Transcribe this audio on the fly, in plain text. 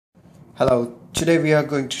Hello, today we are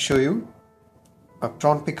going to show you a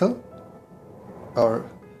prawn pickle,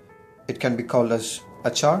 or it can be called as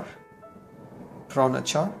achar, prawn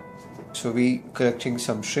achar. So we collecting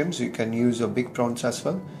some shrimps. You can use your big prawns as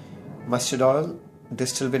well. Mustard oil,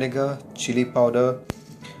 distilled vinegar, chili powder.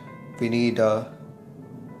 We need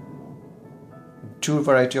two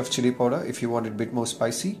variety of chili powder if you want it a bit more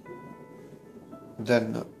spicy.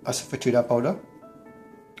 Then asafoetida powder,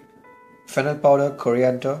 fennel powder,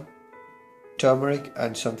 coriander, turmeric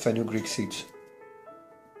and some fenugreek seeds.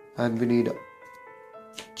 And we need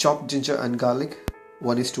chopped ginger and garlic,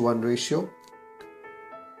 1:1 ratio.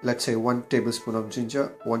 Let's say 1 tablespoon of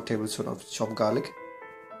ginger, 1 tablespoon of chopped garlic.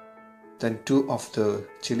 Then 2 of the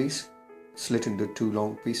chilies slit into 2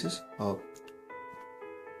 long pieces.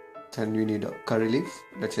 Then we need a curry leaf,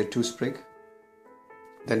 let's say 2 sprig.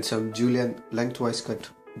 Then some julienne lengthwise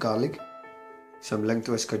cut garlic, some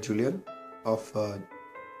lengthwise cut julienne of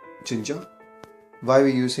ginger. Why we're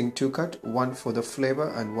using 2 cut, 1 for the flavor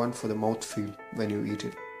and 1 for the mouthfeel when you eat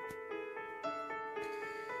it.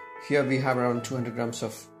 Here we have around 200 grams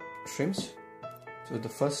of shrimps. So the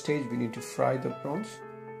first stage we need to fry the prawns,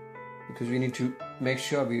 because we need to make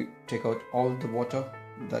sure we take out all the water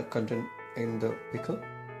that contain in the pickle,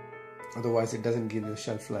 otherwise it doesn't give you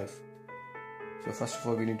shelf life. So first of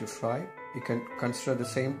all we need to fry. You can consider the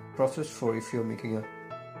same process for if you're making a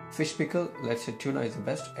fish pickle. Let's say tuna is the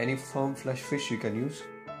best. Any firm flesh fish you can use.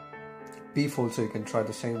 Beef also you can try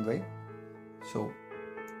the same way. So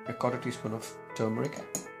a 1/4 teaspoon of turmeric,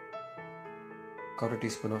 1/4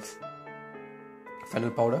 teaspoon of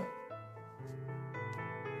fennel powder,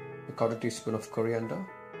 a 1/4 teaspoon of coriander,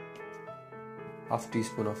 1/2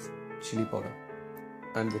 teaspoon of chili powder,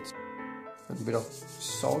 and with a bit of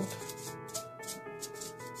salt,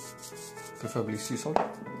 preferably sea salt.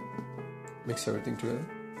 Mix everything together.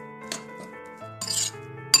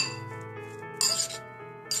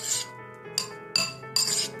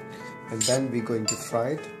 And then we're going to fry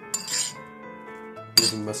it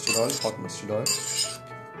using mustard oil, hot mustard oil.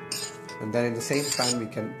 And then in the same pan we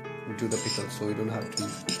can do the pickle, so you don't have to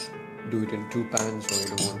do it in 2 pans, or you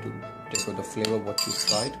don't want to take out the flavor of what you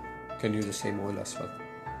fried. You can use the same oil as well.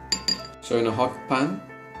 So in a hot pan,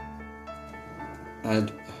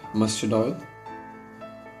 add mustard oil.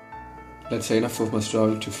 Let's say enough of mustard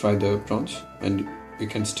oil to fry the prawns, and you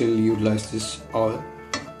can still utilize this oil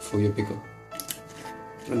for your pickle.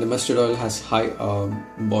 And the mustard oil has high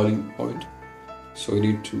boiling point, so you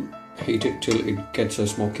need to heat it till it gets a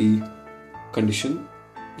smoky condition,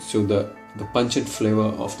 so the pungent flavor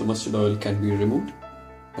of the mustard oil can be removed,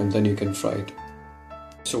 and then you can fry it.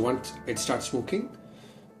 So once it starts smoking,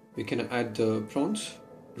 we can add the prawns,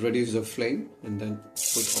 reduce the flame, and then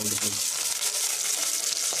put all the prawns.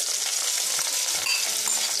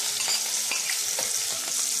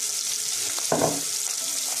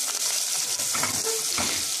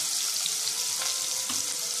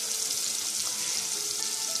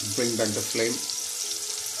 Bring back the flame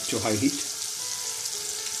to high heat.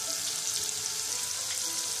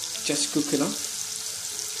 Just cook enough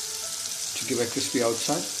to give a crispy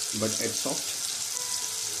outside but it's soft,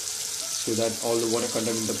 so that all the water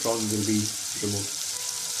content in the prawn will be removed.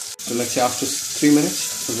 So let's say after 3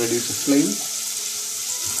 minutes, reduce the flame,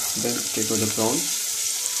 then take out the prawn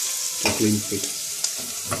to clean plate.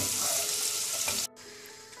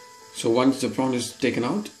 So once the prawn is taken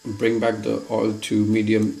out, bring back the oil to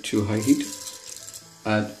medium to high heat.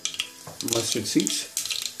 Add mustard seeds,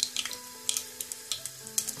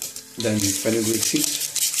 then fenugreek seeds,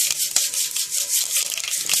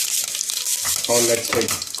 or let's say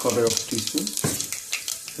 1/4 teaspoon,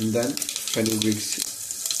 and then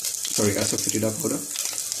asafoetida powder,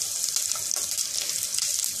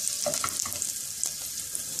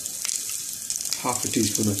 half a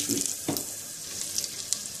teaspoon actually.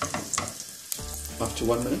 After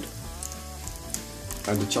 1 minute,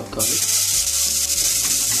 add the chopped garlic,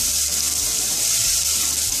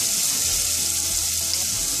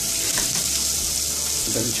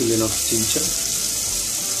 then julienne of ginger,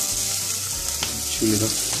 julienne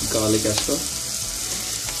of garlic as well,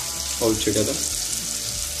 all together.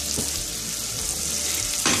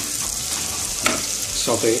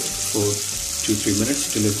 Saute it for 2-3 minutes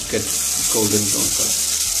till it gets golden brown color.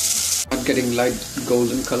 Not getting light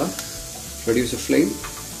golden color, reduce the flame,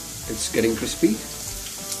 it's getting crispy.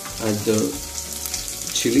 Add the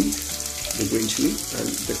chili, the green chili, and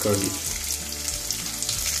the curry leaf.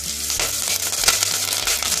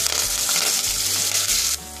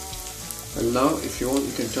 And now if you want,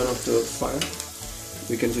 you can turn off the fire.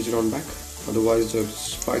 We can switch it on back, otherwise the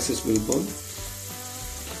spices will burn.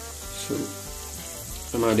 So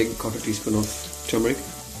I'm adding 1/4 teaspoon of turmeric,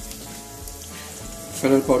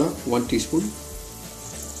 Fennel powder 1 teaspoon,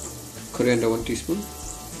 coriander 1 teaspoon,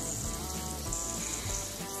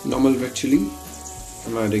 normal red chili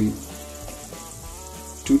I'm adding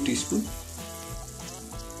 2 teaspoon,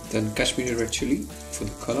 then Kashmiri red chili for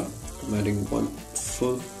the color I'm adding 1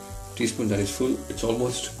 full teaspoon, that is full, it's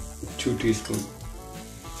almost 2 teaspoons.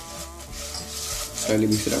 Slightly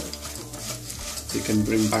mix it up. You can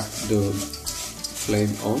bring back the flame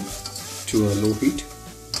on to a low heat.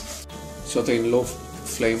 Saute in low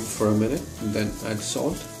flame for a minute and then add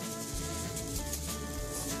salt.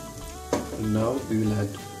 And now we will add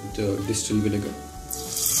the distilled vinegar.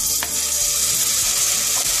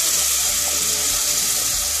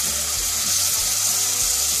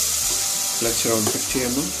 Let's around 50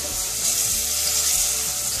 ml.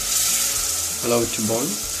 Allow it to boil.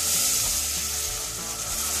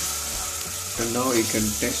 And now you can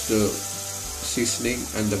taste the seasoning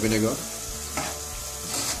and the vinegar.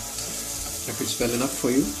 If it's well enough for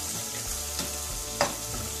you,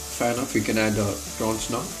 fair enough, you can add prawns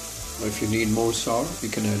now. Or if you need more sour, you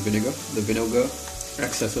can add vinegar. The vinegar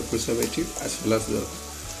acts as a preservative as well as the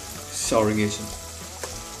souring agent.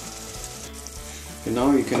 And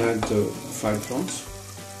now you can add the fried prawns.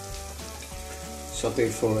 Saute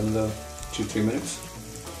for another 2-3 minutes.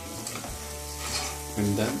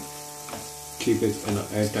 And then keep it in an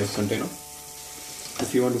airtight container.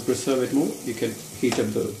 If you want to preserve it more, you can heat up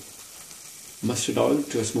the mustard oil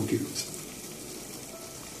to a smoky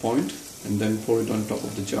point and then pour it on top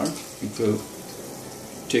of the jar. It will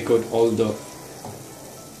take out all the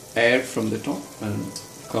air from the top and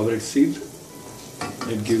cover it sealed.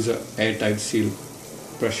 It gives an airtight seal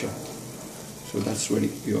pressure. So that's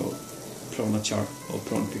ready, your prawn achar or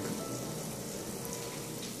prawn pickle.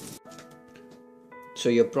 So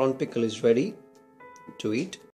your prawn pickle is ready to eat.